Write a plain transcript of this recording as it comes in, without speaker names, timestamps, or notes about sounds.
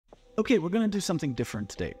Okay, we're going to do something different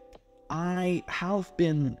today. I have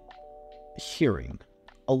been hearing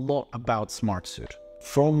a lot about SmartSuite.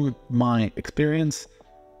 From my experience,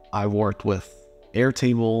 I worked with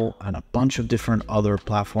Airtable and a bunch of different other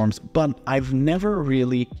platforms, but I've never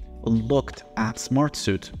really looked at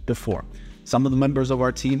SmartSuite before. Some of the members of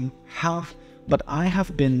our team have, but I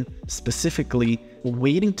have been specifically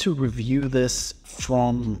waiting to review this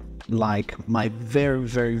from like my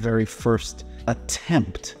very first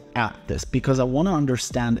attempt at this, because I want to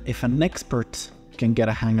understand if an expert can get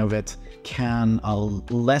a hang of it, can a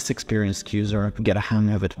less experienced user get a hang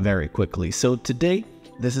of it very quickly. So today,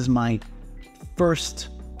 this is my first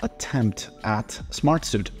attempt at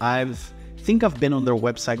SmartSuite. I think I've been on their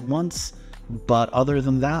website once, but other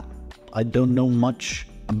than that, I don't know much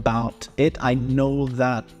about it. I know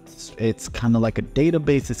that it's kind of like a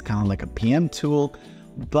database, it's kind of like a PM tool,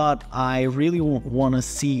 but I really want to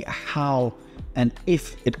see how and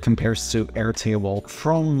if it compares to Airtable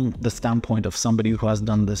from the standpoint of somebody who has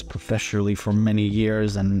done this professionally for many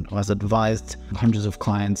years and who has advised hundreds of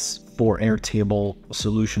clients for Airtable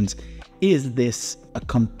solutions. Is this a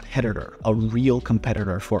competitor, a real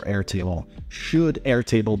competitor for Airtable? Should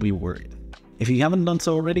Airtable be worried? If you haven't done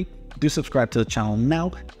so already, do subscribe to the channel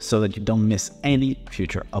now so that you don't miss any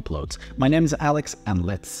future uploads. My name is Alex, and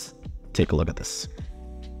let's take a look at this.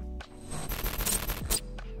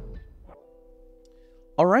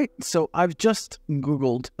 All right, so I've just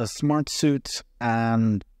Googled a SmartSuite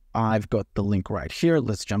and I've got the link right here.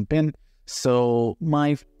 Let's jump in. So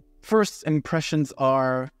my first impressions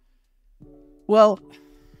are, well,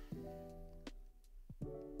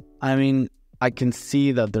 I mean, I can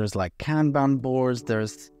see that there's like Kanban boards,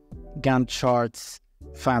 there's Gantt charts,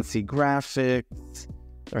 fancy graphics,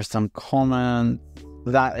 there's some comments.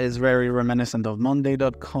 That is very reminiscent of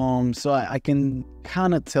Monday.com. So I can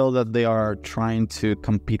kind of tell that they are trying to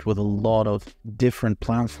compete with a lot of different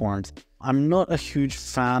platforms. I'm not a huge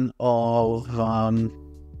fan of,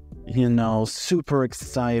 super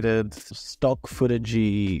excited stock footage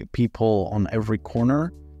people on every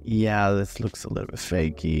corner. Yeah, this looks a little bit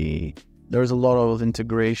fakey. There's a lot of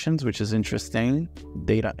integrations, which is interesting.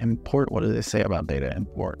 Data import, what do they say about data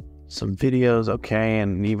import? Some videos, okay,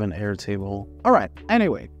 and even Airtable. All right,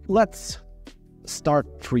 anyway, let's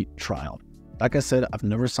start free trial. Like I said, I've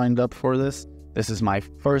never signed up for this. This is my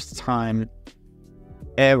first time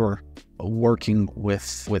ever working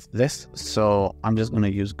with this. So I'm just gonna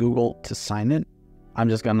use Google to sign in. I'm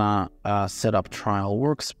just gonna set up trial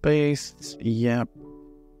workspace. Yep.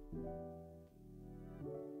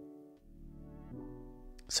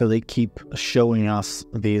 So they keep showing us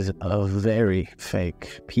these very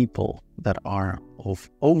fake people that are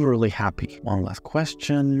overly happy. One last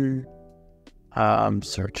question.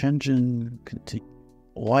 Search engine. Continue.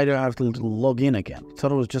 Why do I have to log in again? I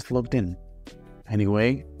thought I was just logged in.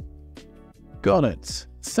 Anyway, got it.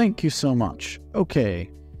 Thank you so much. Okay,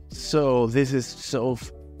 so this is so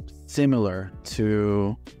similar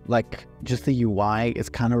to like just the UI. It's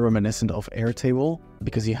kind of reminiscent of Airtable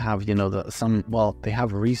because you have, they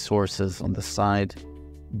have resources on the side,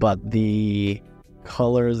 but the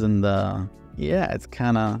colors and it's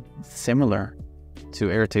kind of similar to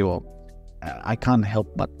Airtable. I can't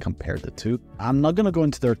help but compare the two. I'm not going to go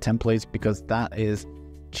into their templates because that is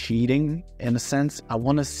cheating in a sense. I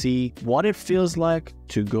want to see what it feels like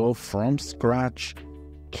to go from scratch.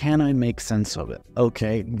 Can I make sense of it?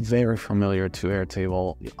 Okay, very familiar to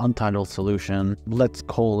Airtable, the untitled solution. Let's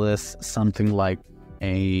call this something like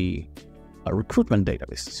a recruitment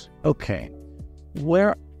database. Okay,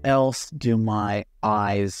 where else do my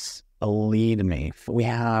eyes lead me? We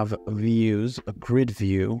have views, a grid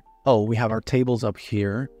view. Oh, we have our tables up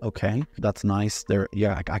here. Okay, that's nice. There,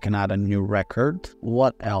 yeah, I can add a new record.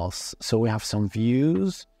 What else? So we have some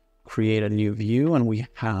views, create a new view, and we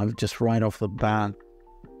have just right off the bat,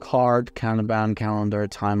 card, Kanban, calendar,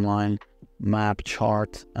 timeline, map,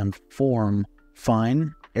 chart, and form.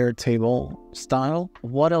 Fine. Airtable style.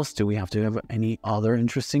 What else do we have? Do we have any other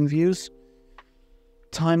interesting views?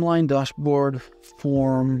 Timeline, dashboard,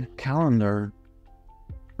 form, calendar.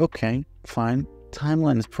 Okay, fine.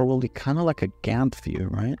 Timeline is probably kind of like a Gantt view,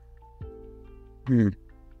 right?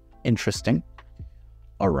 Interesting.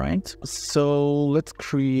 All right, so let's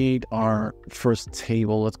create our first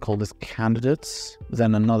table. Let's call this candidates.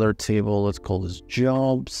 Then another table, let's call this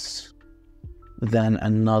jobs. Then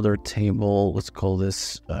another table, let's call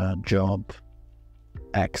this job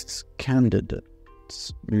X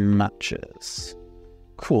candidates matches.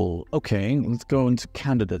 Cool, okay, let's go into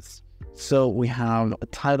candidates. So we have a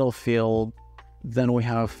title field, then we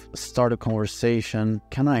have start a conversation.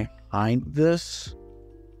 Can I hide this?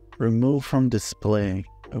 Remove from display.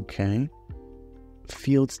 Okay.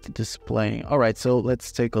 Fields to display. All right, so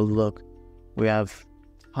let's take a look. We have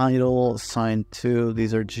title, assigned to.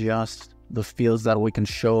 These are just the fields that we can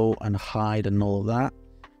show and hide and all of that.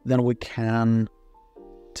 Then we can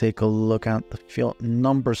take a look at the field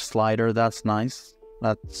number slider. That's nice.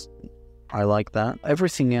 I like that.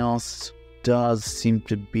 Everything else does seem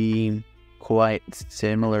to be quite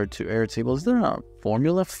similar to Airtable. Is there a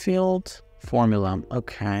formula field? Formula,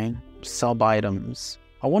 okay. Sub items.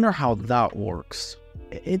 I wonder how that works.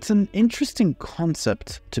 It's an interesting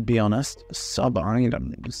concept, to be honest. Sub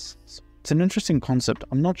items. It's an interesting concept.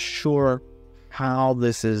 I'm not sure how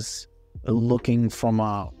this is looking from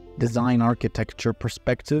a design architecture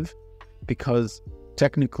perspective, because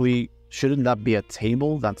technically, shouldn't that be a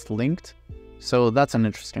table that's linked? So that's an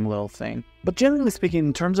interesting little thing. But generally speaking,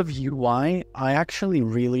 in terms of UI, I actually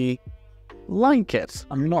really like it.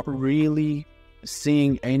 I'm not really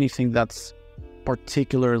seeing anything that's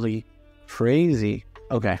particularly crazy.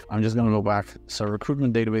 Okay, I'm just gonna go back. So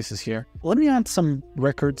recruitment database is here. Let me add some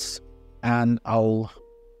records and I'll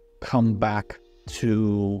come back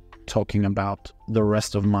to talking about the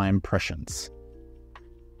rest of my impressions.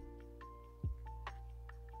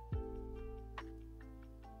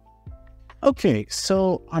 Okay,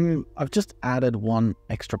 so I've just added one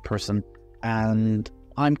extra person and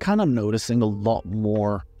I'm kind of noticing a lot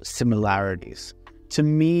more similarities. To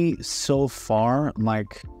me, so far,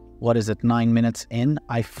 like, 9 minutes in,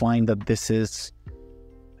 I find that this is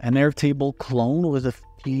an Airtable clone with a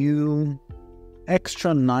few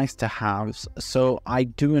extra nice to haves. So I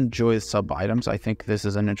do enjoy sub items. I think this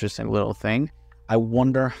is an interesting little thing. I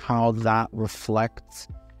wonder how that reflects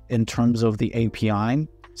in terms of the API.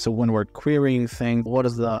 So when we're querying things, what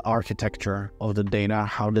is the architecture of the data?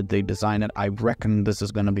 How did they design it? I reckon this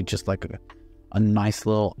is going to be just like a nice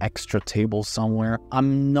little extra table somewhere.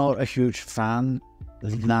 I'm not a huge fan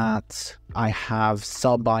that I have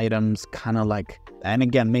sub items kind of like, and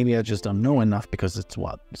again, maybe I just don't know enough because it's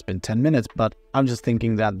been 10 minutes, but I'm just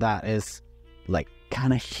thinking that is like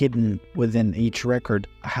kind of hidden within each record.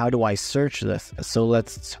 How do I search this? So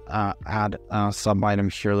let's add a sub item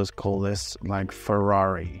here. Let's call this like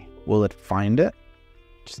Ferrari. Will it find it?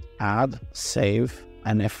 Just add, save.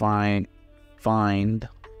 And if I find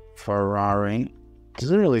Ferrari, it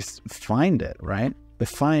doesn't really find it, right?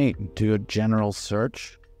 If I do a general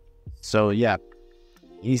search, so yeah,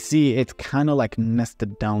 you see it's kind of like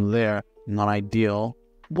nested down there, not ideal.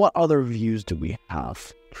 What other views do we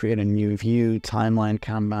have? Create a new view, timeline,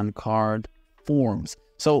 Kanban card, forms.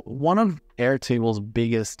 So one of Airtable's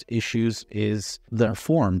biggest issues is their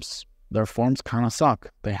forms. Their forms kind of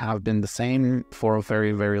suck. They have been the same for a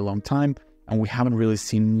very, very long time, and we haven't really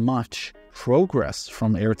seen much progress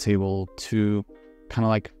from Airtable to kind of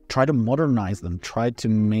like try to modernize them, try to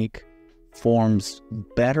make forms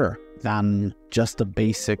better than just a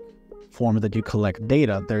basic form that you collect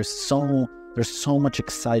data. There's so much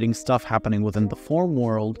exciting stuff happening within the form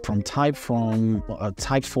world, from Typeform,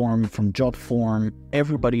 from Jotform.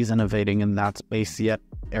 Everybody's innovating in that space, yet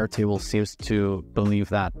Airtable seems to believe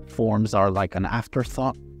that forms are like an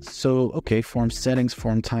afterthought. So, okay, form settings,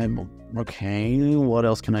 form type. Okay, what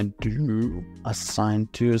else can I do? Assign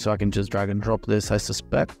to, so I can just drag and drop this, I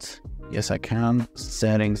suspect. Yes, I can.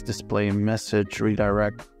 Settings, display message,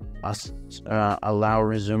 redirect, allow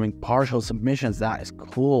resuming partial submissions. That is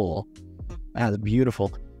cool. That's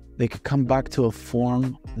beautiful. They could come back to a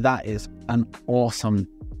form. That is an awesome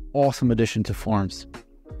addition to forms.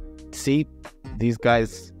 See, these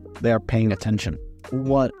guys, they are paying attention.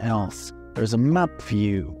 What else? There's a map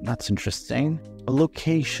view. That's interesting. A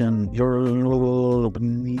location. You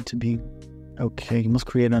need to be... Okay, you must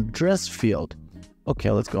create an address field. Okay,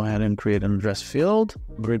 let's go ahead and create an address field.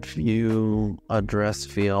 Grid view, address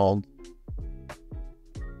field.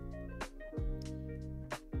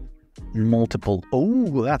 Multiple.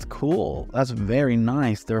 Oh, that's cool. That's very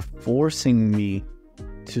nice. They're forcing me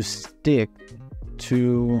to stick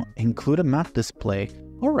to include a map display.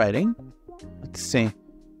 Alrighty. Let's see.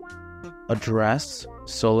 Address.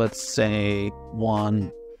 So let's say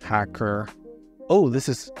one hacker. Oh, this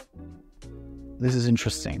is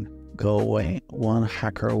interesting. Go away. One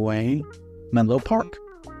hacker away. Menlo Park.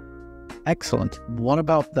 Excellent. What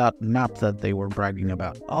about that map that they were bragging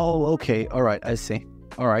about? Oh, okay. All right. I see.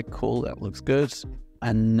 All right, cool. That looks good.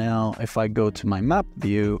 And now if I go to my map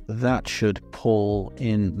view, that should pull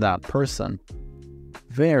in that person.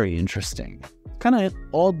 Very interesting. Kind of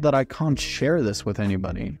odd that I can't share this with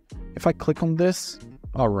anybody. If I click on this,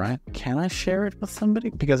 all right, can I share it with somebody?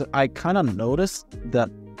 Because I kind of noticed that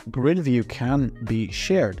grid view can be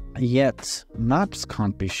shared, yet maps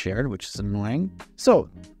can't be shared, which is annoying. So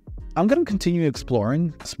I'm going to continue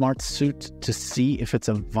exploring SmartSuite to see if it's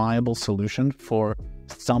a viable solution for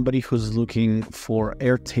somebody who's looking for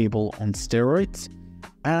Airtable on steroids,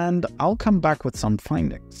 and I'll come back with some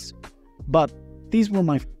findings. But these were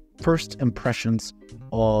my first impressions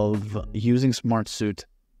of using SmartSuite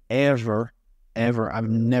ever. I've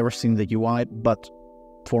never seen the UI, but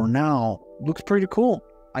for now, looks pretty cool.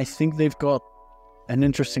 I think they've got an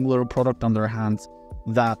interesting little product on their hands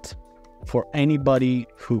that for anybody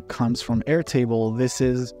who comes from Airtable, this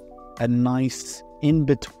is a nice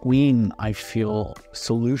in-between, I feel,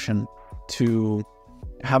 solution to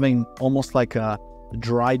having almost like a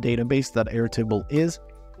dry database that Airtable is,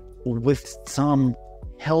 with some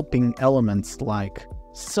helping elements like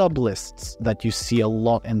sublists that you see a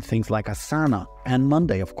lot in things like Asana and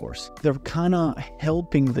Monday, of course. They're kind of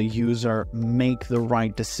helping the user make the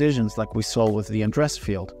right decisions like we saw with the address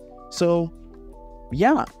field. So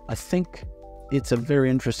yeah, I think it's a very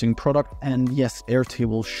interesting product, and yes,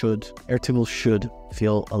 Airtable should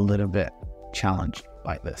feel a little bit challenged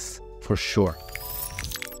by this, for sure.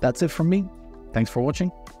 That's it from me. Thanks for watching.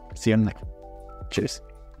 See you next. Cheers.